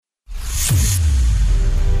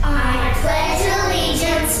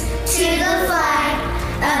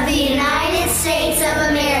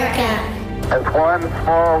It's one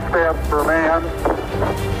small step for man,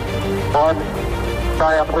 one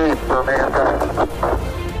giant leap for mankind.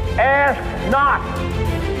 Ask not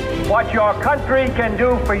what your country can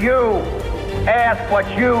do for you. Ask what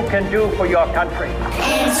you can do for your country.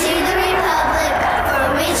 And to the republic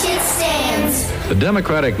for which it stands. The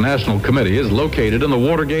Democratic National Committee is located in the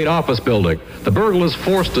Watergate office building. The burglars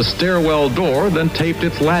forced a stairwell door, then taped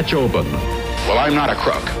its latch open. Well, I'm not a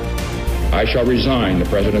crook. I shall resign the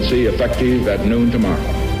presidency effective at noon tomorrow.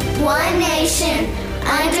 One nation,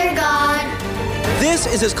 under God. This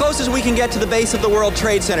is as close as we can get to the base of the World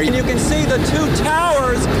Trade Center. And you can see the two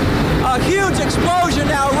towers, a huge explosion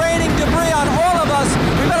now raining debris on all of us.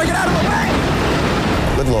 We better get out of the way.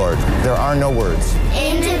 Good Lord, there are no words.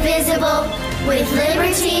 Indivisible, with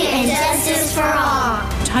liberty and justice for all.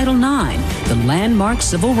 Title IX, the landmark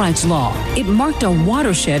civil rights law. It marked a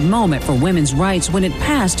watershed moment for women's rights when it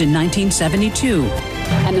passed in 1972.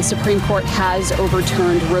 And the Supreme Court has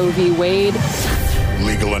overturned Roe v. Wade.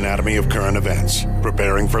 Legal Anatomy of Current Events,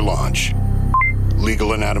 preparing for launch.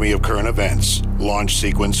 Legal Anatomy of Current Events, launch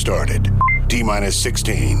sequence started. T-minus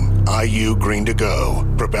 16, IU green to go,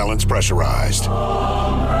 propellants pressurized.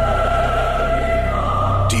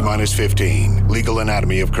 T-minus 15, Legal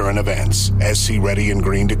Anatomy of Current Events, SC ready and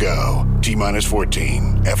green to go. T-minus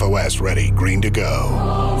 14, FOS ready, green to go.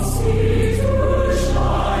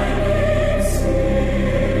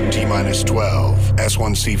 T-minus 12,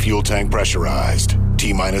 S1C fuel tank pressurized.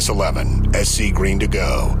 T-minus 11, SC green to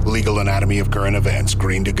go. Legal Anatomy of Current Events,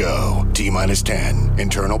 green to go. T-minus 10,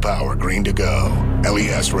 internal power, green to go.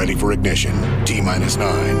 LES ready for ignition. T-minus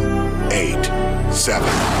 9, 8, 7,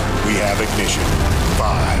 we have ignition.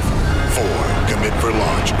 5, 4, commit for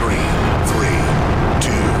launch, green. 3, 2,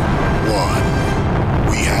 1.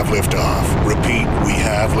 We have liftoff. Repeat, we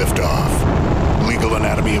have liftoff. Legal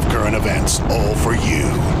Anatomy of Current Events, all for you.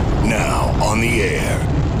 Now, on the air.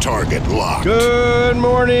 Target locked. Good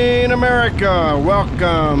morning, America.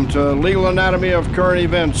 Welcome to Legal Anatomy of Current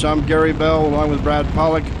Events. I'm Gary Bell, along with Brad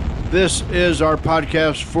Pollock. This is our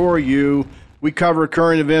podcast for you. We cover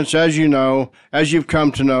current events, as you know, as you've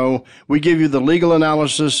come to know. We give you the legal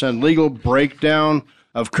analysis and legal breakdown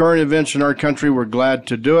of current events in our country. We're glad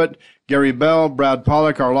to do it. Gary Bell, Brad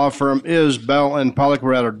Pollock. Our law firm is Bell and Pollock.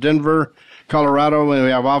 We're out of Denver, Colorado, and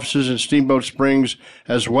we have offices in Steamboat Springs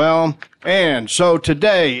as well. And so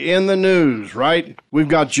today in the news, right, we've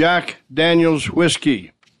got Jack Daniel's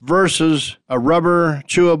whiskey versus a rubber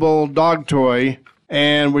chewable dog toy,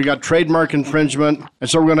 and we got trademark infringement. And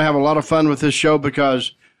so we're going to have a lot of fun with this show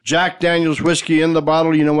because Jack Daniel's whiskey in the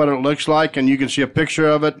bottle, you know what it looks like, and you can see a picture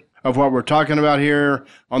of it, of what we're talking about here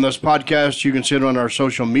on this podcast. You can see it on our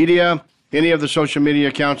social media. Any of the social media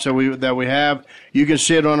accounts that we have. You can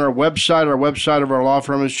see it on our website. Our website of our law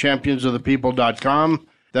firm is championsofthepeople.com.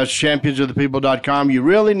 That's championsofthepeople.com. You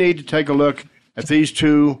really need to take a look at these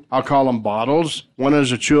two, I'll call them bottles. One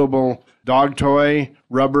is a chewable dog toy,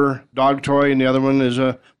 rubber dog toy, and the other one is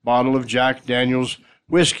a bottle of Jack Daniel's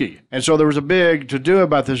whiskey. And so there was a big to-do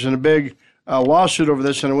about this and a big lawsuit over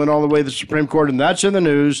this, and it went all the way to the Supreme Court, and that's in the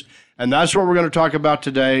news, and that's what we're going to talk about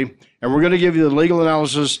today. And we're going to give you the legal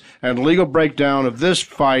analysis and legal breakdown of this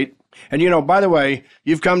fight. And, you know, by the way,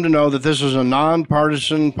 you've come to know that this is a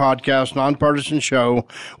nonpartisan podcast, nonpartisan show.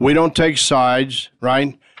 We don't take sides,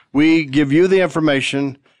 right? We give you the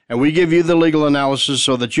information and we give you the legal analysis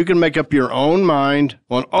so that you can make up your own mind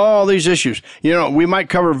on all these issues. You know, we might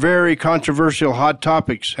cover very controversial, hot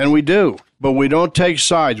topics, and we do, but we don't take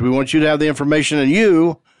sides. We want you to have the information, and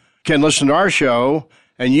you can listen to our show,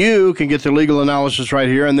 and you can get the legal analysis right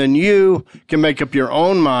here, and then you can make up your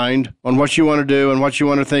own mind on what you want to do and what you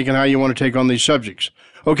want to think and how you want to take on these subjects.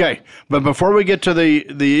 Okay, but before we get to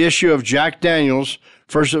the issue of Jack Daniel's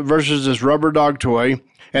versus this rubber dog toy,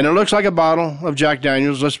 and it looks like a bottle of Jack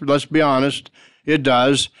Daniel's, let's be honest, it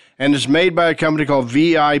does, and it's made by a company called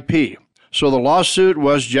VIP. So the lawsuit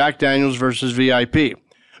was Jack Daniel's versus VIP.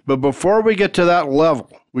 But before we get to that level,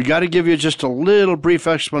 we got to give you just a little brief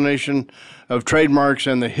explanation of trademarks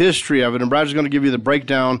and the history of it, and Brad's going to give you the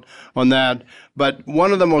breakdown on that. But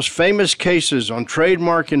one of the most famous cases on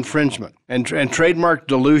trademark infringement and trademark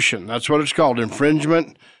dilution, that's what it's called,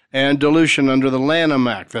 infringement and dilution under the Lanham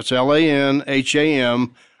Act. That's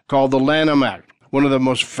Lanham, called the Lanham Act. One of the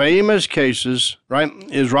most famous cases, right,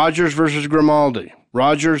 is Rogers versus Grimaldi.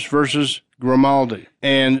 Rogers versus Grimaldi.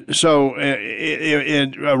 And so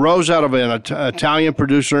it arose out of an Italian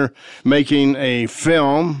producer making a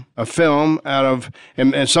film out of,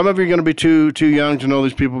 and some of you are going to be too young to know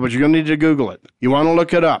these people, but you're going to need to Google it. You want to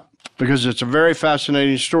look it up because it's a very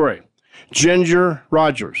fascinating story. Ginger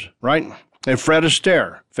Rogers, right? And Fred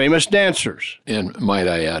Astaire, famous dancers. And might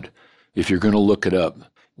I add, if you're going to look it up,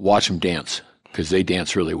 watch them dance, because they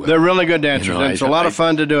dance really well. They're really good dancers. You know, it's a lot of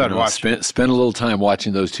fun to do it. Watch. Spend a little time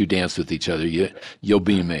watching those two dance with each other. You'll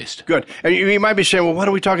be amazed. Good. And you might be saying, well, what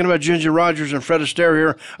are we talking about Ginger Rogers and Fred Astaire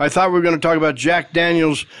here? I thought we were going to talk about Jack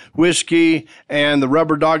Daniels whiskey and the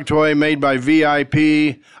rubber dog toy made by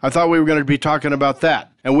VIP. I thought we were going to be talking about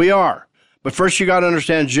that, and we are. But first, you got to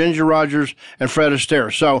understand Ginger Rogers and Fred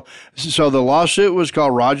Astaire. So the lawsuit was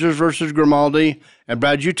called Rogers versus Grimaldi. And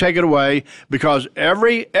Brad, you take it away, because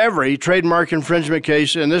every trademark infringement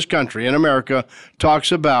case in this country, in America,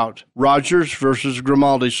 talks about Rogers versus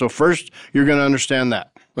Grimaldi. So first, you're going to understand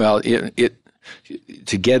that. Well,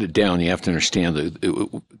 to get it down, you have to understand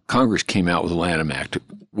that Congress came out with the Lanham Act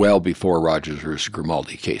well before Rogers versus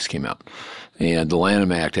Grimaldi case came out. And the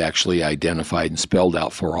Lanham Act actually identified and spelled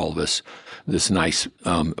out for all of us this nice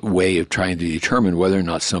way of trying to determine whether or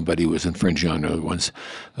not somebody was infringing on another one's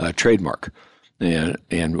trademark.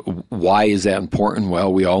 And why is that important?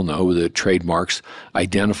 Well, we all know that trademarks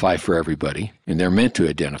identify for everybody, and they're meant to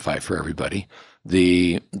identify for everybody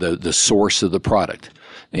the source of the product.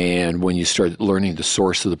 And when you start learning the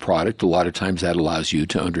source of the product, a lot of times that allows you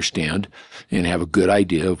to understand and have a good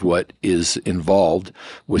idea of what is involved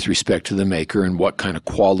with respect to the maker and what kind of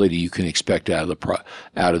quality you can expect out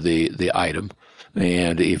of the item,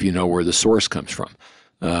 and if you know where the source comes from.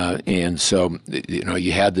 And so,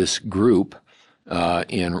 you had this group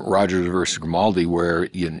in Rogers versus Grimaldi where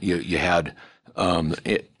you had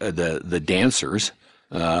the dancers.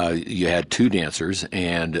 You had two dancers,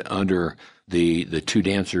 and under the two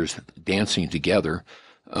dancers dancing together,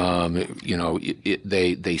 they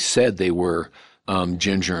said they were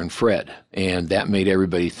Ginger and Fred, and that made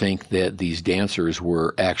everybody think that these dancers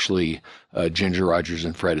were actually Ginger Rogers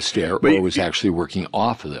and Fred Astaire, or was actually working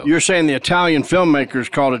off of those. You're saying the Italian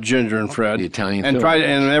filmmakers called it Ginger and Fred. The Italian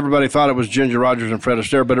and everybody thought it was Ginger Rogers and Fred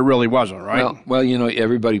Astaire, but it really wasn't, right? Well,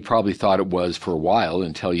 everybody probably thought it was for a while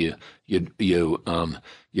until you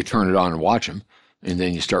turn it on and watch them. And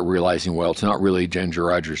then you start realizing, well, it's not really Ginger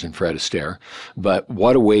Rogers and Fred Astaire. But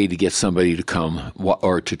what a way to get somebody to come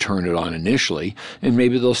or to turn it on initially, and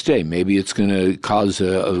maybe they'll stay. Maybe it's going to cause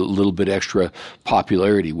a little bit extra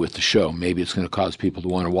popularity with the show. Maybe it's going to cause people to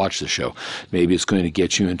want to watch the show. Maybe it's going to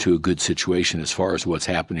get you into a good situation as far as what's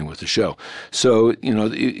happening with the show. So,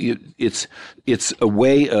 it's a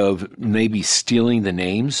way of maybe stealing the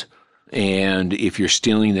names. And if you're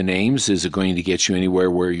stealing the names, is it going to get you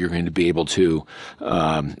anywhere where you're going to be able to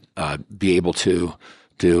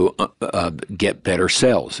get better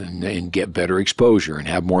sales and get better exposure and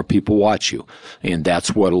have more people watch you? And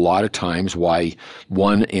that's what a lot of times why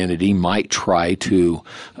one entity might try to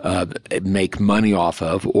make money off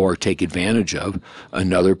of or take advantage of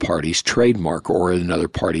another party's trademark or another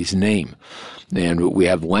party's name. And we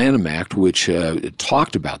have the Lanham Act, which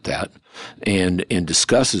talked about that and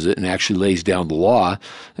discusses it and actually lays down the law.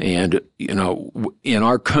 And, in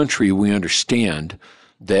our country, we understand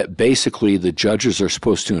that basically the judges are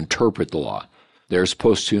supposed to interpret the law. They're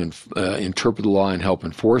supposed to interpret the law and help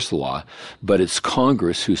enforce the law, but it's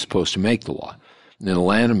Congress who's supposed to make the law. And the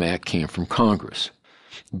Lanham Act came from Congress.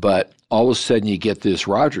 But all of a sudden you get this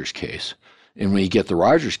Rogers case, and when you get the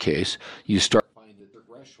Rogers case, you start finding that the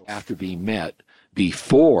threshold have to be met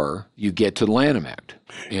before you get to the Lanham Act.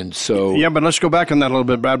 And so... Yeah, but let's go back on that a little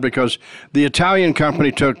bit, Brad, because the Italian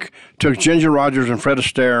company took Ginger Rogers and Fred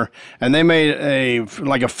Astaire, and they made a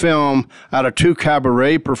film out of two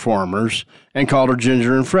cabaret performers and called her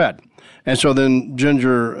Ginger and Fred. And so then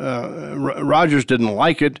Ginger Rogers didn't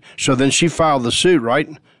like it, so then she filed the suit, right,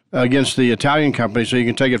 against the Italian company, so you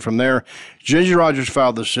can take it from there. Ginger Rogers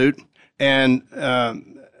filed the suit, and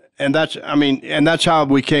that's how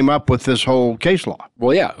we came up with this whole case law.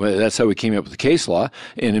 Well, yeah, that's how we came up with the case law.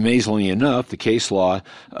 And amazingly enough, the case law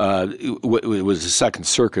was the Second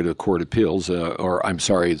Circuit of Court of Appeals,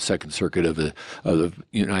 the Second Circuit of the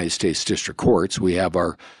United States District Courts. We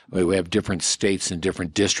have different states and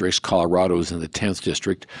different districts. Colorado is in the 10th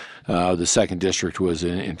district. The second district was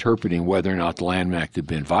interpreting whether or not the Lanham Act had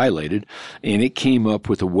been violated, and it came up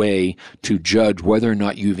with a way to judge whether or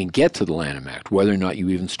not you even get to the Lanham Act, whether or not you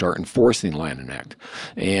even start enforcing the Lanham Act.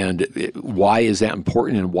 And why is that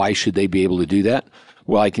important, and why should they be able to do that?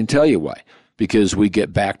 Well, I can tell you why. Because we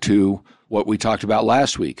get back to what we talked about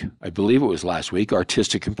last week. I believe it was last week,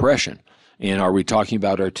 artistic impression. And are we talking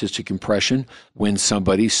about artistic impression when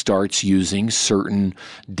somebody starts using certain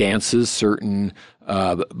dances, certain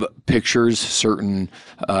pictures, certain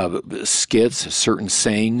skits, certain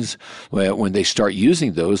sayings? When they start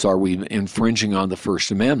using those, are we infringing on the First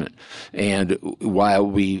Amendment? And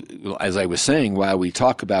as I was saying, while we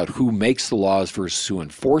talk about who makes the laws versus who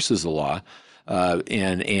enforces the law,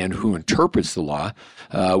 and who interprets the law,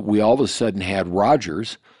 we all of a sudden had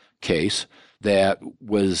Rogers' case that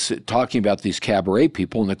was talking about these cabaret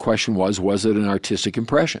people, and the question was it an artistic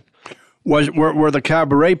impression? Were the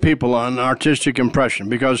cabaret people an artistic impression?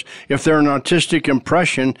 Because if they're an artistic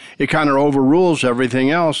impression, it kind of overrules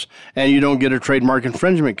everything else, and you don't get a trademark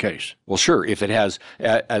infringement case. Well, sure. If it has,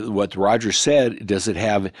 what Roger said, does it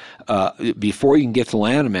have, before you can get to the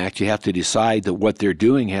Lanham Act, you have to decide that what they're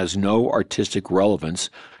doing has no artistic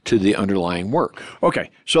relevance to the underlying work. Okay,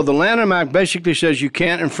 so the Lanham Act basically says you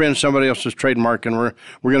can't infringe somebody else's trademark, and we're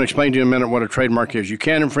going to explain to you in a minute what a trademark is. You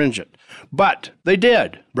can't infringe it. But they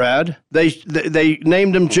did, Brad. They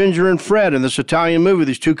named them Ginger and Fred in this Italian movie,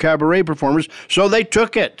 these two cabaret performers, so they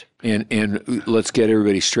took it. And let's get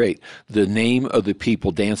everybody straight. The name of the people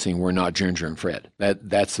dancing were not Ginger and Fred.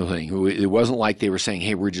 That's the thing. It wasn't like they were saying,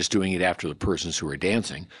 hey, we're just doing it after the persons who were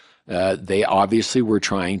dancing. They obviously were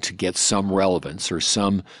trying to get some relevance or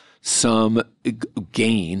some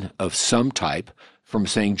gain of some type from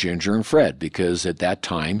saying Ginger and Fred, because at that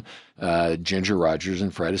time, Ginger Rogers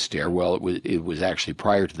and Fred Astaire, well, it was actually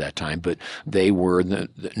prior to that time, but they were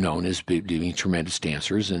known as being tremendous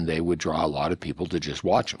dancers, and they would draw a lot of people to just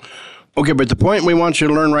watch them. Okay, but the point we want you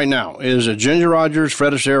to learn right now is that Ginger Rogers,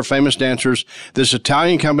 Fred Astaire, famous dancers, this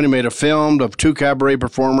Italian company made a film of two cabaret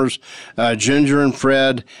performers, Ginger and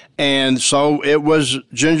Fred, and so it was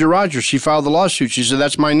Ginger Rogers. She filed the lawsuit. She said,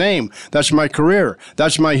 that's my name, that's my career,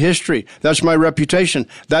 that's my history, that's my reputation,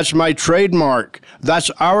 that's my trademark, that's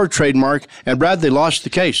our trademark, and Brad, they lost the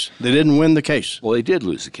case. They didn't win the case. Well, they did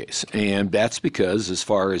lose the case, and that's because, as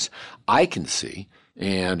far as I can see,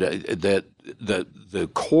 and that the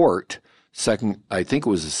court, I think it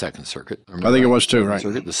was the Second Circuit. I think it was too, right?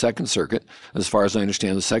 The Second Circuit, as far as I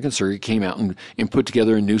understand, the Second Circuit came out and put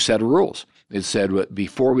together a new set of rules. It said,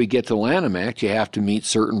 before we get to the Lanham Act, you have to meet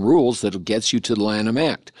certain rules that gets you to the Lanham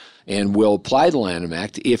Act, and we'll apply the Lanham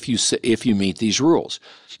Act if you meet these rules.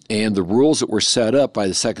 And the rules that were set up by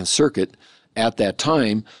the Second Circuit at that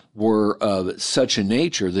time were of such a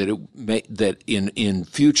nature that in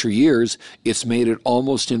future years, it's made it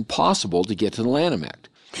almost impossible to get to the Lanham Act.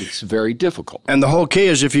 It's very difficult. And the whole key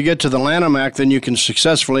is if you get to the Lanham Act, then you can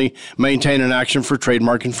successfully maintain an action for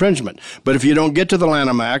trademark infringement. But if you don't get to the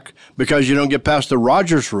Lanham Act because you don't get past the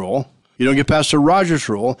Rogers Rule,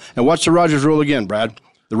 and what's the Rogers Rule again, Brad?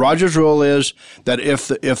 The Rogers Rule is that if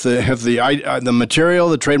the material,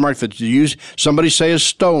 the trademark that you use, somebody say is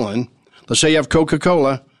stolen. Let's say you have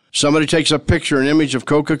Coca-Cola. Somebody takes a picture, an image of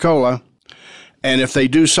Coca-Cola, and if they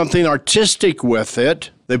do something artistic with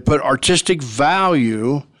it, they put artistic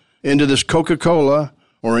value into this Coca-Cola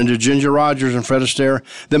or into Ginger Rogers and Fred Astaire,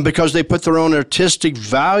 then because they put their own artistic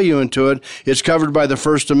value into it, it's covered by the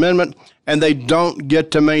First Amendment, and they don't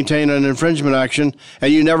get to maintain an infringement action,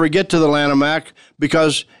 and you never get to the Lanham Act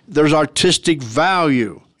because there's artistic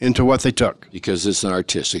value into what they took. Because it's an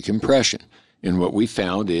artistic impression. And what we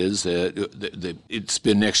found is that it's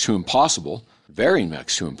been next to impossible, very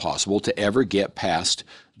next to impossible, to ever get past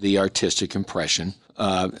the artistic impression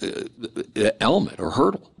element or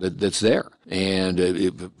hurdle that's there.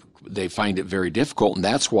 And they find it very difficult, and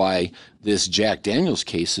that's why this Jack Daniels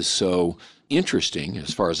case is so interesting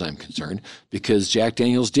as far as I'm concerned, because Jack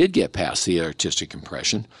Daniels did get past the artistic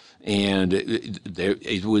impression, and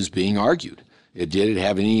it was being argued. Did it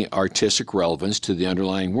have any artistic relevance to the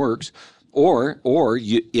underlying works? Or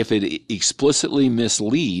if it explicitly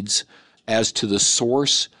misleads as to the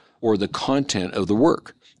source or the content of the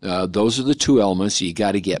work. Those are the two elements you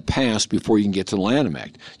got to get past before you can get to the Lanham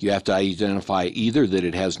Act. You have to identify either that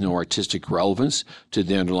it has no artistic relevance to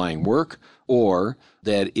the underlying work, or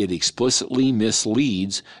that it explicitly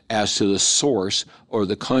misleads as to the source or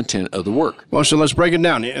the content of the work. Well, so let's break it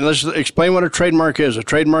down, and let's explain what a trademark is. A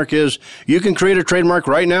trademark is, you can create a trademark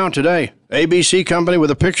right now, today. ABC company with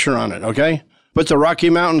a picture on it, okay? Put the Rocky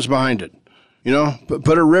Mountains behind it.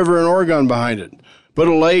 Put a river in Oregon behind it. Put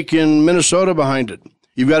a lake in Minnesota behind it.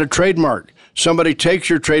 You've got a trademark. Somebody takes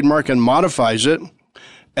your trademark and modifies it,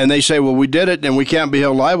 and they say, well, we did it, and we can't be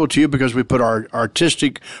held liable to you because we put our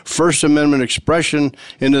artistic First Amendment expression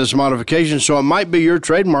into this modification. So it might be your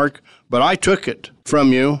trademark, but I took it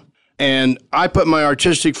from you, and I put my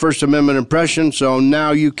artistic First Amendment impression, so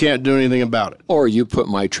now you can't do anything about it. Or you put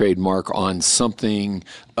my trademark on something,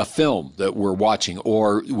 a film that we're watching,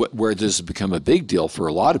 or where this has become a big deal for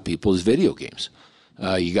a lot of people is video games.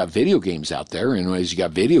 You got video games out there, and as you got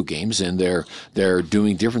video games, and they're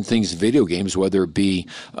doing different things in video games, whether it be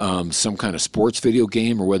some kind of sports video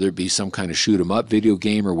game or whether it be some kind of shoot 'em up video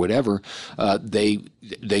game or whatever. They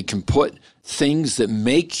can put things that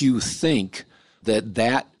make you think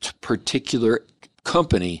that particular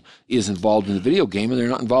company is involved in the video game, and they're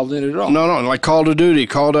not involved in it at all. No, like Call to Duty,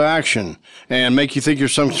 Call to Action, and make you think you're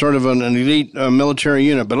some sort of an elite military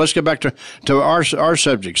unit. But let's get back to our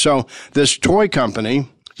subject. So this toy company,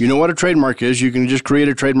 you know what a trademark is. You can just create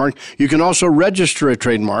a trademark. You can also register a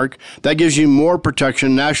trademark. That gives you more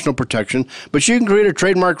protection, national protection. But you can create a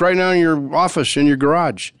trademark right now in your office, in your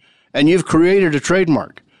garage, and you've created a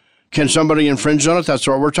trademark. Can somebody infringe on it? That's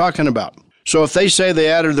what we're talking about. So if they say they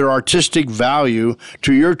added their artistic value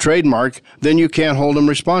to your trademark, then you can't hold them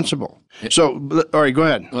responsible. So, all right, go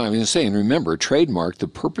ahead. Well, I was saying, remember, trademark, the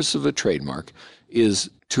purpose of a trademark is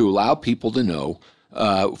to allow people to know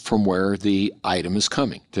from where the item is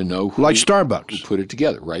coming, to know who, like Starbucks, who put it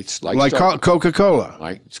together, right? Like Coca-Cola.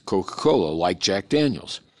 Like Coca-Cola, like Jack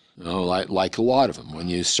Daniels. Like a lot of them, when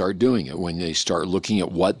you start doing it, when they start looking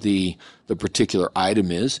at what the particular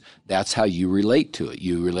item is, that's how you relate to it.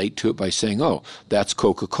 You relate to it by saying, oh, that's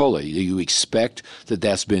Coca-Cola. You expect that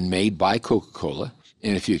that's been made by Coca-Cola.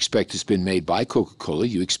 And if you expect it's been made by Coca-Cola,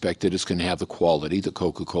 you expect that it's going to have the quality that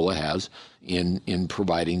Coca-Cola has in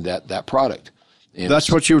providing that product. And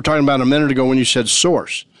that's what you were talking about a minute ago when you said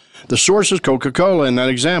source. The source is Coca-Cola in that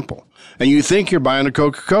example. And you think you're buying a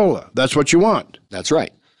Coca-Cola. That's what you want. That's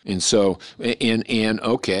right. And so,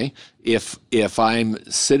 okay, if I'm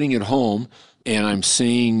sitting at home and I'm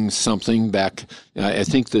seeing something back, I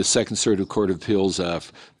think the Second Circuit Court of Appeals,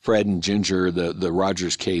 Fred and Ginger, the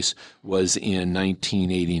Rogers case was in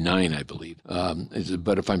 1989, I believe.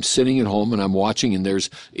 But if I'm sitting at home and I'm watching, and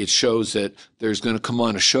it shows that there's going to come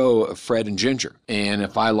on a show of Fred and Ginger, and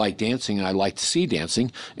if I like dancing, I like to see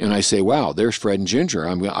dancing, and I say, wow, there's Fred and Ginger.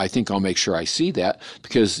 I think I'll make sure I see that,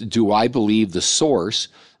 because do I believe the source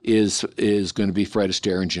is going to be Fred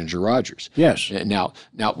Astaire and Ginger Rogers? Yes. Now,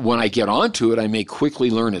 when I get onto it, I may quickly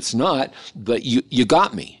learn it's not. But you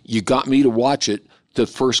got me. You got me to watch it the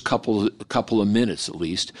first couple of minutes at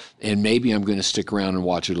least, and maybe I'm going to stick around and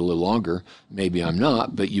watch it a little longer. Maybe I'm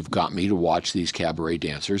not. But you've got me to watch these cabaret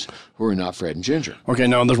dancers who are not Fred and Ginger. Okay.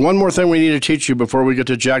 Now there's one more thing we need to teach you before we get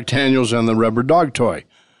to Jack Daniels and the rubber dog toy.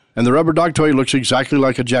 And the rubber dog toy looks exactly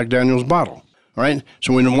like a Jack Daniels bottle. All right.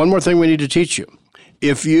 So one more thing we need to teach you.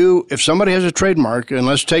 If somebody has a trademark, and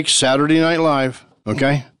let's take Saturday Night Live,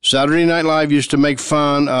 okay? Saturday Night Live used to make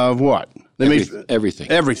fun of what? They made everything.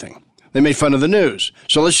 Everything. They made fun of the news.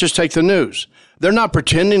 So let's just take the news. They're not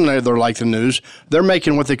pretending they're like the news. They're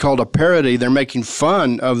making what they called a parody. They're making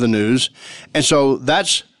fun of the news. And so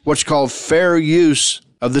that's what's called fair use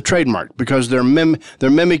of the trademark, because they're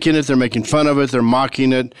mimicking it, they're making fun of it, they're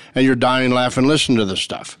mocking it, and you're dying laughing listening to this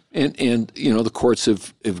stuff. And the courts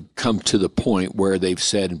have come to the point where they've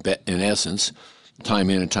said, in essence,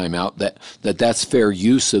 time in and time out, that's fair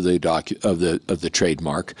use of the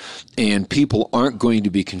trademark, and people aren't going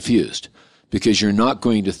to be confused, because you're not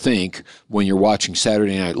going to think when you're watching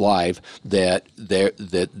Saturday Night Live that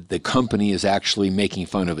the company is actually making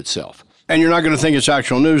fun of itself. And you're not going to think it's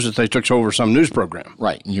actual news that they took over some news program.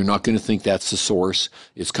 Right. And you're not going to think that's the source.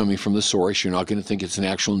 It's coming from the source. You're not going to think it's an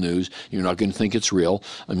actual news. You're not going to think it's real.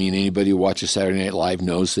 I mean, anybody who watches Saturday Night Live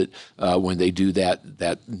knows that when they do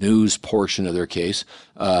that news portion of their case,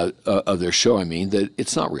 of their show, that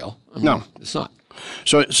it's not real. No. It's not.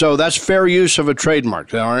 So that's fair use of a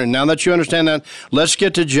trademark. All right. Now that you understand that, let's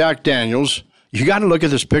get to Jack Daniels. You got to look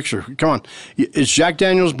at this picture. Come on. It's Jack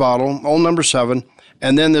Daniels bottle, old number 7.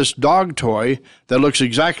 And then this dog toy that looks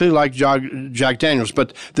exactly like Jack Daniels.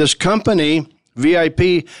 But this company,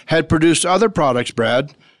 VIP, had produced other products,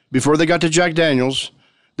 Brad, before they got to Jack Daniels.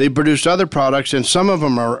 They produced other products, and some of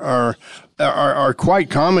them are quite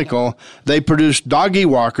comical. They produced Doggy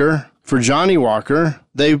Walker for Johnny Walker.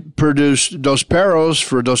 They produced Dos Perros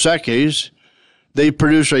for Dos Equis. They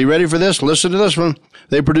produced, are you ready for this? Listen to this one.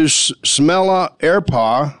 They produced Smella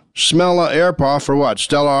Airpaw for what?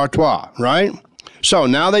 Stella Artois, right? So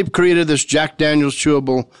now they've created this Jack Daniels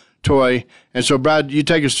chewable toy. And so, Brad, you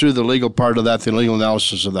take us through the legal part of that, the legal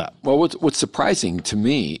analysis of that. Well, what's surprising to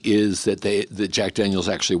me is that Jack Daniels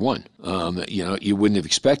actually won. You wouldn't have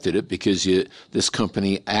expected it, because this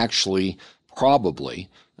company actually probably,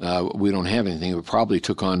 we don't have anything, but probably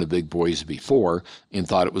took on the big boys before and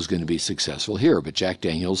thought it was going to be successful here. But Jack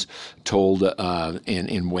Daniels told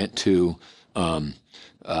and went to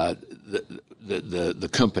the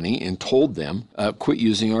company and told them, quit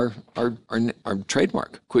using our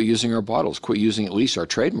trademark, quit using our bottles, quit using at least our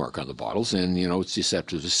trademark on the bottles, and it's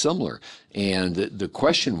deceptively similar. And the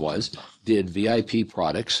question was, did VIP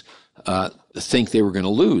products think they were going to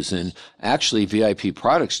lose? And actually, VIP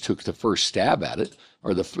products took the first stab at it,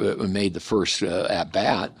 or made the first at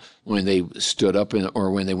bat when they stood up or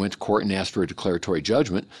when they went to court and asked for a declaratory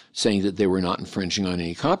judgment saying that they were not infringing on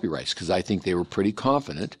any copyrights, because I think they were pretty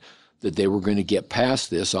confident that they were going to get past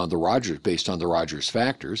this on the Rogers, based on the Rogers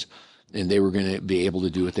factors, and they were going to be able to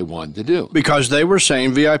do what they wanted to do. Because they were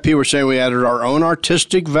saying, VIP were saying, we added our own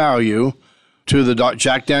artistic value to the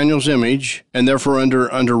Jack Daniels image, and therefore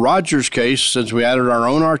under Rogers' case, since we added our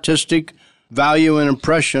own artistic value and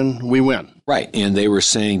impression, we win. Right, and they were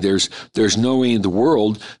saying there's no way in the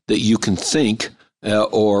world that you can think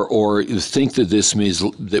or think that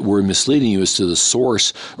that we're misleading you as to the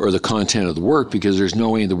source or the content of the work, because there's no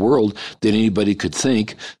way in the world that anybody could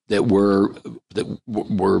think that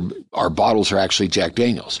our bottles are actually Jack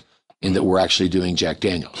Daniels and that we're actually doing Jack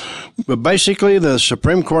Daniels. But basically, the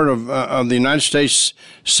Supreme Court of the United States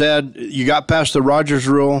said you got past the Rogers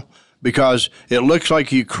rule because it looks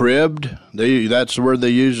like you cribbed. That's the word they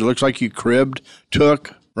use. It looks like you cribbed,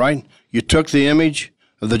 right? You took the image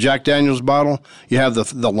of the Jack Daniels bottle. You have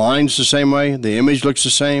the lines the same way. The image looks the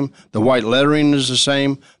same. The white lettering is the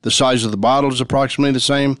same. The size of the bottle is approximately the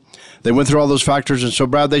same. They went through all those factors, and so,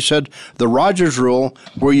 Brad, they said the Rogers rule,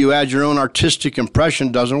 where you add your own artistic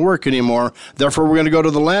impression, doesn't work anymore. Therefore, we're going to go to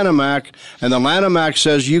the Lanham Act, and the Lanham Act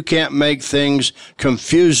says you can't make things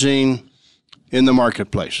confusing in the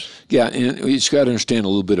marketplace. Yeah, and you just got to understand a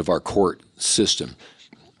little bit of our court system.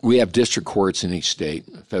 We have district courts in each state,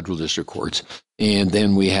 federal district courts, and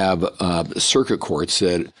then we have circuit courts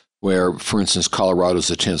where, for instance, Colorado's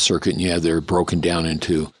the 10th Circuit, and they're broken down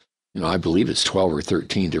into, I believe it's 12 or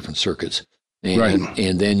 13 different circuits. And, right.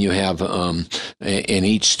 And then you have, in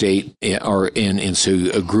each state, and so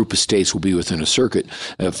a group of states will be within a circuit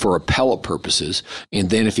for appellate purposes. And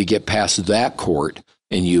then if you get past that court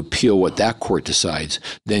and you appeal what that court decides,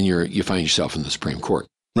 then you find yourself in the Supreme Court.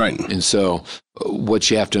 Right. And so what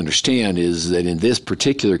you have to understand is that in this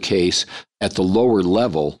particular case, at the lower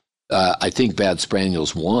level, I think Bad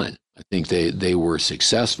Spaniels won. I think they were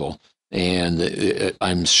successful. And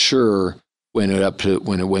I'm sure when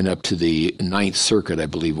it went up to the Ninth Circuit, I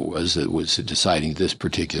believe it was, that was deciding this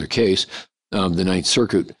particular case, the Ninth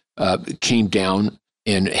Circuit came down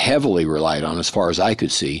and heavily relied on, as far as I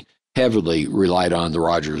could see, the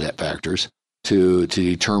Rogers factors to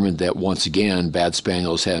determine that, once again, Bad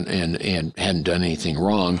Spaniels hadn't done anything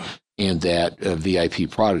wrong, and that VIP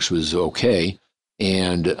Products was okay.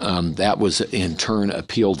 And that was in turn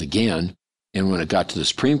appealed again. And when it got to the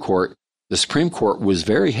Supreme Court was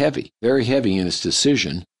very heavy in its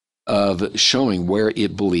decision of showing where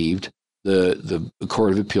it believed the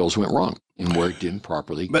Court of Appeals went wrong and where it didn't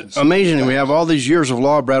properly. But amazingly, we have all these years of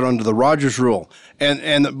law, Brad, under the Rogers rule.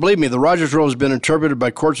 And believe me, the Rogers rule has been interpreted by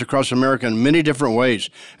courts across America in many different ways.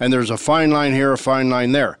 And there's a fine line here, a fine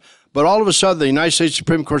line there. But all of a sudden, the United States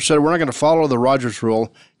Supreme Court said, we're not going to follow the Rogers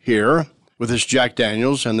rule here with this Jack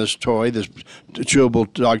Daniels and this toy, this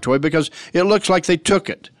chewable dog toy, because it looks like they took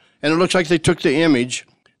it. And it looks like they took the image,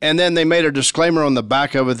 and then they made a disclaimer on the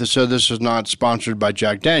back of it that said this is not sponsored by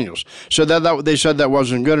Jack Daniels. So that they said that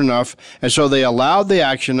wasn't good enough, and so they allowed the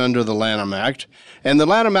action under the Lanham Act. And the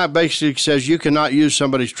Lanham Act basically says you cannot use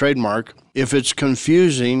somebody's trademark if it's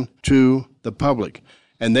confusing to the public.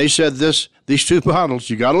 And they said these two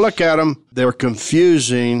bottles, you got to look at them, they're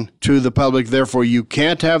confusing to the public, therefore you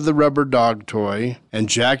can't have the rubber dog toy, and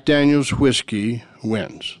Jack Daniels whiskey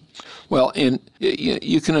wins. Well, and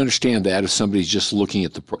you can understand that if somebody's just looking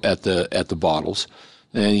at the bottles,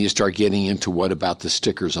 and you start getting into what about the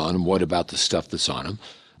stickers on them, what about the stuff that's on them.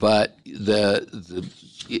 But the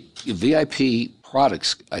VIP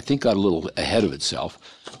Products, I think, got a little ahead of itself,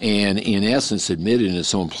 and in essence admitted in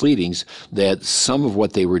its own pleadings that some of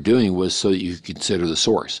what they were doing was so that you could consider the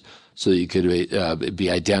source, so that you could be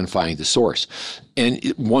identifying the source.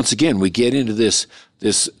 And once again, we get into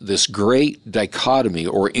this great dichotomy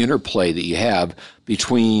or interplay that you have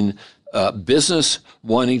between business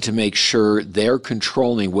wanting to make sure they're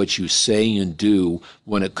controlling what you say and do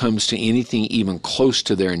when it comes to anything even close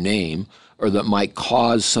to their name or that might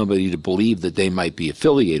cause somebody to believe that they might be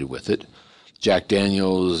affiliated with it. Jack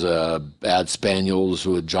Daniels, Bad Spaniels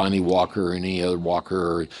with Johnny Walker, any other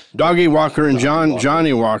Walker. Doggy Walker and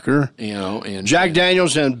Johnny Walker. And Jack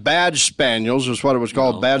Daniels and Bad Spaniels is what it was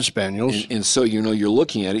called, Bad Spaniels. And so, you're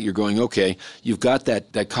looking at it, you're going, okay, you've got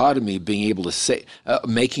that dichotomy being able to say,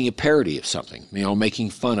 making a parody of something, making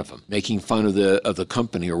fun of them, making fun of the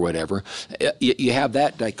company or whatever. You have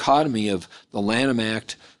that dichotomy of the Lanham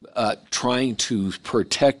Act trying to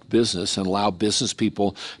protect business and allow business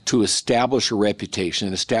people to establish a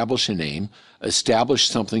reputation, establish a name, establish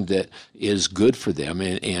something that is good for them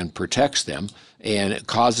and protects them, and it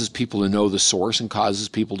causes people to know the source and causes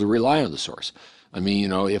people to rely on the source. I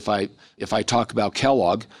mean, if I talk about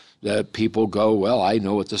Kellogg, people go, well, I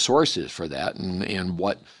know what the source is for that and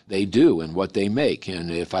what they do and what they make.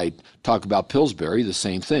 And if I talk about Pillsbury, the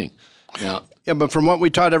same thing. Now, yeah, but from what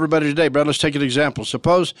we taught everybody today, Brad, let's take an example.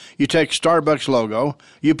 Suppose you take Starbucks logo,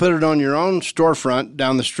 you put it on your own storefront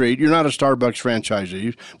down the street. You're not a Starbucks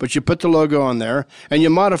franchisee, but you put the logo on there, and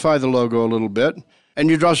you modify the logo a little bit, and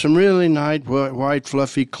you draw some really nice white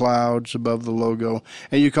fluffy clouds above the logo,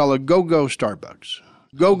 and you call it Go-Go Starbucks.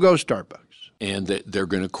 Go-Go Starbucks. And they're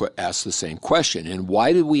going to ask the same question. And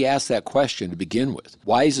why did we ask that question to begin with?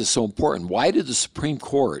 Why is it so important? Why did the Supreme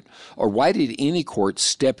Court, or why did any court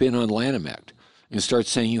step in on Lanham Act and start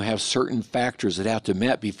saying you have certain factors that have to be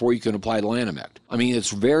met before you can apply the Lanham Act? I mean, it's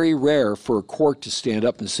very rare for a court to stand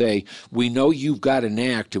up and say, we know you've got an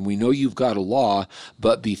act and we know you've got a law,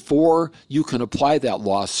 but before you can apply that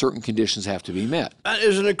law, certain conditions have to be met. That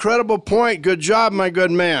is an incredible point. Good job, my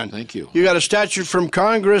good man. Thank you. You got a statute from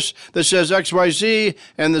Congress that says XYZ,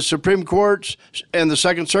 and the Supreme Court and the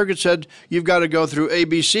Second Circuit said you've got to go through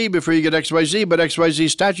ABC before you get XYZ, but XYZ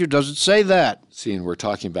statute doesn't say that. See, and we're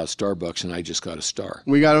talking about Starbucks, and I just got a star.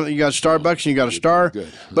 You got Starbucks, and you got a star.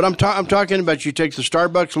 Good. But I'm talking about you take the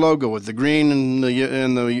Starbucks logo with the green and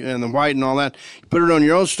the white and all that. You put it on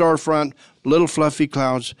your own storefront, little fluffy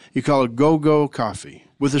clouds. You call it Go-Go Coffee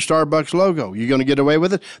with the Starbucks logo. You going to get away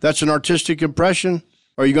with it? That's an artistic impression.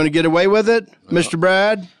 Are you going to get away with it, Mr.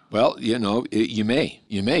 Brad? Well, you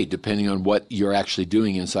may, depending on what you're actually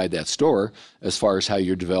doing inside that store, as far as how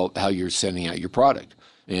you're sending out your product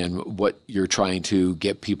and what you're trying to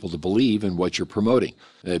get people to believe and what you're promoting,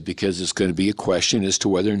 because it's going to be a question as to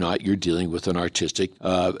whether or not you're dealing with an artistic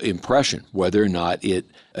impression, whether or not it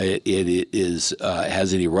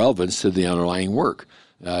has any relevance to the underlying work.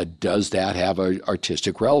 Does that have an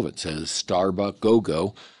artistic relevance as Starbucks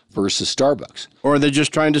Go-Go versus Starbucks? Or are they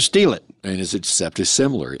just trying to steal it? And is it deceptive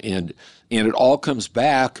similar? And it all comes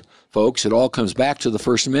back, folks, it all comes back to the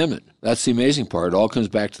First Amendment. That's the amazing part. It all comes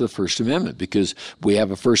back to the First Amendment, because we have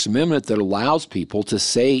a First Amendment that allows people to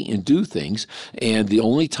say and do things, and the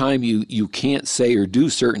only time you can't say or do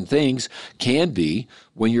certain things can be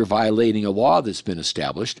when you're violating a law that's been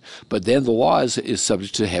established, but then the law is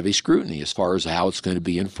subject to heavy scrutiny as far as how it's going to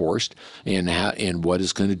be enforced and what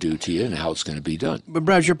it's going to do to you and how it's going to be done. But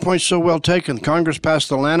Brad, your point's so well taken. Congress passed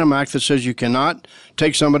the Lanham Act that says you cannot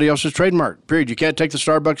take somebody else's trademark, period. You can't take the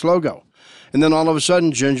Starbucks logo. And then all of a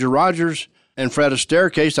sudden, Ginger Rogers and Fred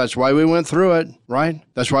Astaire case, that's why we went through it, right?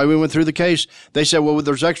 That's why we went through the case. They said, well,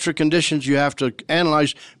 there's extra conditions you have to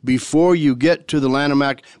analyze before you get to the Lanham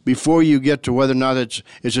Act, before you get to whether or not it's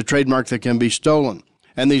a trademark that can be stolen.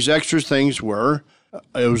 And these extra things were,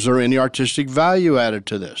 was there any artistic value added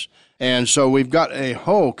to this? And so we've got a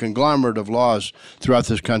whole conglomerate of laws throughout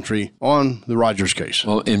this country on the Rogers case.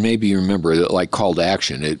 Well, and maybe you remember that, like Call to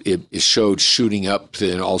Action, it showed shooting up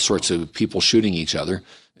and all sorts of people shooting each other,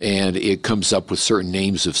 and it comes up with certain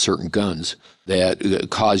names of certain guns that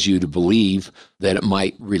cause you to believe that it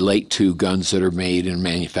might relate to guns that are made and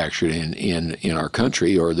manufactured in our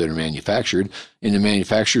country, or that are manufactured, and the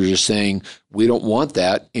manufacturers are saying, we don't want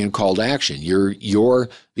that in Call to Action. You're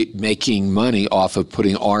making money off of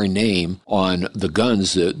putting our name on the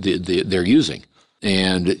guns that they're using.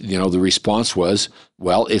 And, the response was,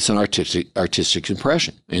 well, it's an artistic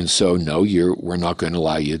impression. And so, no, we're not going to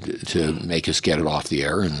allow you to make us get it off the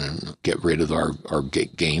air and get rid of our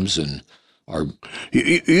games and our...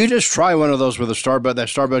 You just try one of those with that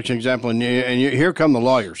Starbucks example, and here come the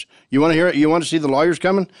lawyers. You want to hear it? You want to see the lawyers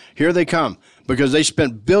coming? Here they come. Because they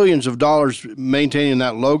spent billions of dollars maintaining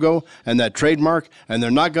that logo and that trademark, and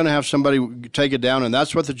they're not going to have somebody take it down, and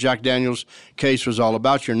that's what the Jack Daniels case was all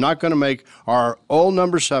about. You're not going to make our old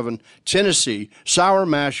No. 7 Tennessee Sour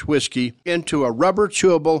Mash whiskey into a rubber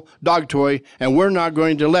chewable dog toy, and we're not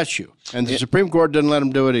going to let you. And the Supreme Court didn't let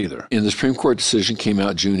them do it either. And the Supreme Court decision came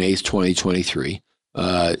out June 8th, 2023.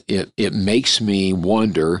 It makes me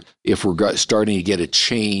wonder if we're starting to get a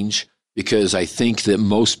change, because I think that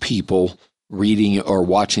most people reading or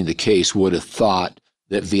watching the case would have thought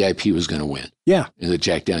that VIP was going to win. Yeah. And that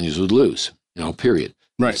Jack Daniels would lose, period.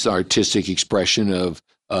 Right. It's artistic expression of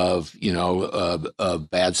bad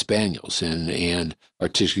Spaniels and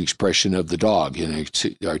artistic expression of the dog and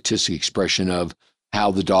artistic expression of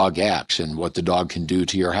how the dog acts and what the dog can do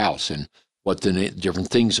to your house and what the different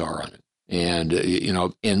things are on it. And,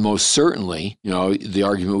 and most certainly, the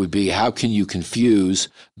argument would be, how can you confuse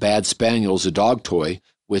bad Spaniels, a dog toy,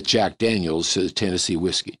 with Jack Daniels, Tennessee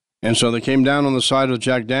whiskey? And so they came down on the side of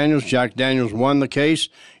Jack Daniels. Jack Daniels won the case.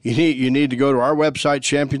 You need to go to our website,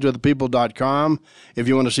 championsofthepeople.com. If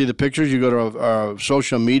you want to see the pictures, you go to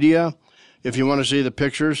social media, if you want to see the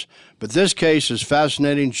pictures. But this case is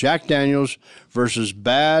fascinating. Jack Daniels versus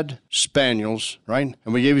Bad Spaniels, right?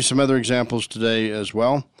 And we gave you some other examples today as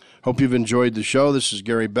well. Hope you've enjoyed the show. This is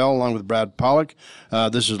Gary Bell along with Brad Pollock.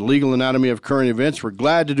 This is Legal Anatomy of Current Events. We're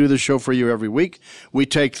glad to do this show for you every week. We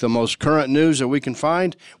take the most current news that we can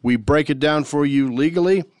find. We break it down for you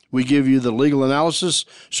legally. We give you the legal analysis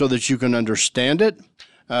so that you can understand it.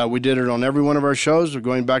 We did it on every one of our shows. We're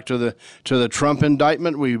going back to the Trump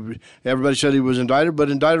indictment. Everybody said he was indicted,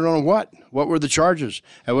 but indicted on what? What were the charges?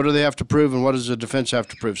 And what do they have to prove? And what does the defense have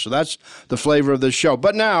to prove? So that's the flavor of this show.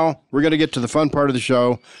 But now we're going to get to the fun part of the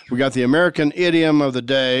show. We got the American idiom of the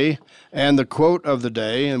day and the quote of the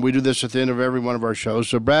day, and we do this at the end of every one of our shows.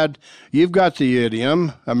 So, Brad, you've got the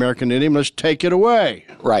idiom, American idiom. Let's take it away.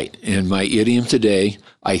 Right. And my idiom today,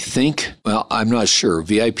 I think, well, I'm not sure.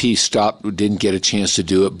 VIP didn't get a chance to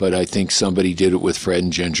do it, but I think somebody did it with Fred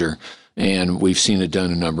and Ginger, and we've seen it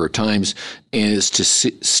done a number of times, and it's to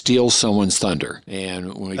steal someone's thunder.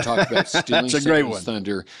 And when we talk about stealing someone's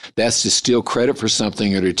thunder, that's to steal credit for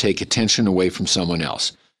something or to take attention away from someone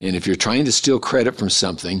else. And if you're trying to steal credit from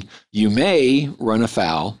something, you may run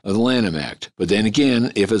afoul of the Lanham Act. But then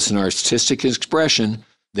again, if it's an artistic expression,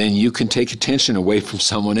 then you can take attention away from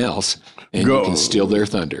someone else and you can steal their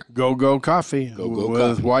thunder. Go coffee with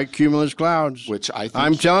coffee. white cumulus clouds. Which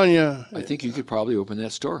I'm telling you. I think you could probably open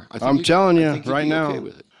that store. I'm telling you right now. Okay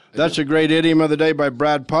with it. That's a great idiom of the day by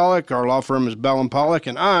Brad Pollock. Our law firm is Bell and Pollock,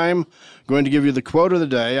 and I'm going to give you the quote of the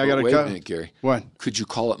day. Wait a minute, Gary. What? Could you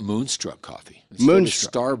call it Moonstruck coffee? Instead of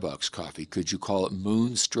Starbucks coffee, could you call it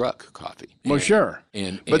Moonstruck coffee? Well, sure.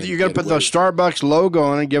 But you got to put the Starbucks logo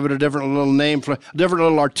on it and give it a different little name, different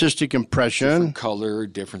little artistic impression. Different color,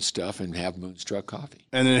 different stuff, and have Moonstruck coffee.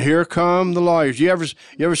 And then here come the lawyers. You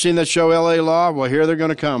ever seen that show, L.A. Law? Well, here they're going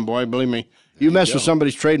to come, boy, believe me. You mess with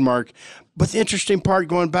somebody's trademark. But the interesting part,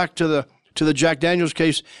 going back to the Jack Daniels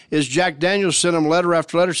case, is Jack Daniels sent him letter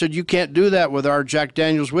after letter, said, you can't do that with our Jack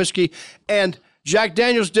Daniels whiskey. And Jack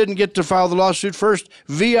Daniels didn't get to file the lawsuit first.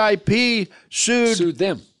 VIP sued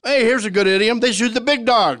them. Hey, here's a good idiom. They sued the big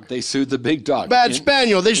dog. They sued the big dog. Bad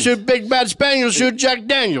Spaniel. They sued Big Bad Spaniel, sued Jack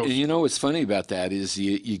Daniels. And you know what's funny about that is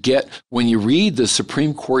you get, when you read the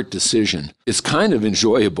Supreme Court decision, it's kind of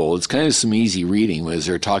enjoyable. It's kind of some easy reading as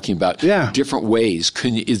they're talking about different ways.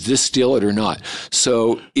 Is this steal it or not?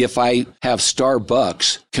 So if I have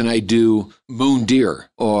Starbucks, can I do Moon Deer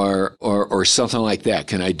or something like that?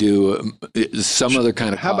 Can I do some other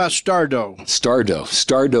kind of coffee? How about Stardough?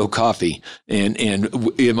 Stardough coffee. And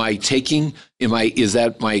is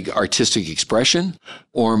that my artistic expression,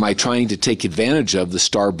 or am I trying to take advantage of the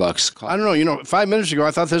Starbucks coffee? I don't know. 5 minutes ago,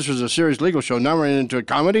 I thought this was a serious legal show. Now we're into a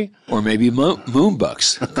comedy? Or maybe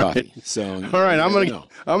Moonbucks coffee. So, all right, I'm going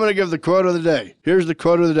to give the quote of the day. Here's the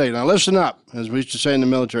quote of the day. Now listen up, as we used to say in the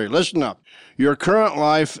military. Listen up. Your current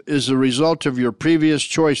life is the result of your previous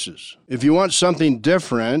choices. If you want something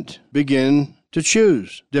different, begin to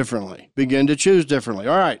choose differently. Begin to choose differently.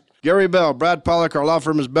 All right. Gary Bell, Brad Pollock, our law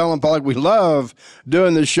firm is Bell and Pollock. We love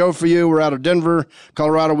doing this show for you. We're out of Denver,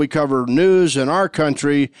 Colorado. We cover news in our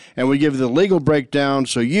country, and we give you the legal breakdown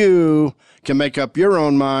so you can make up your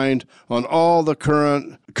own mind on all the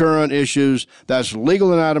current issues. That's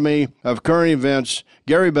Legal Anatomy of Current Events.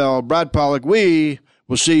 Gary Bell, Brad Pollock. We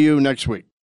will see you next week.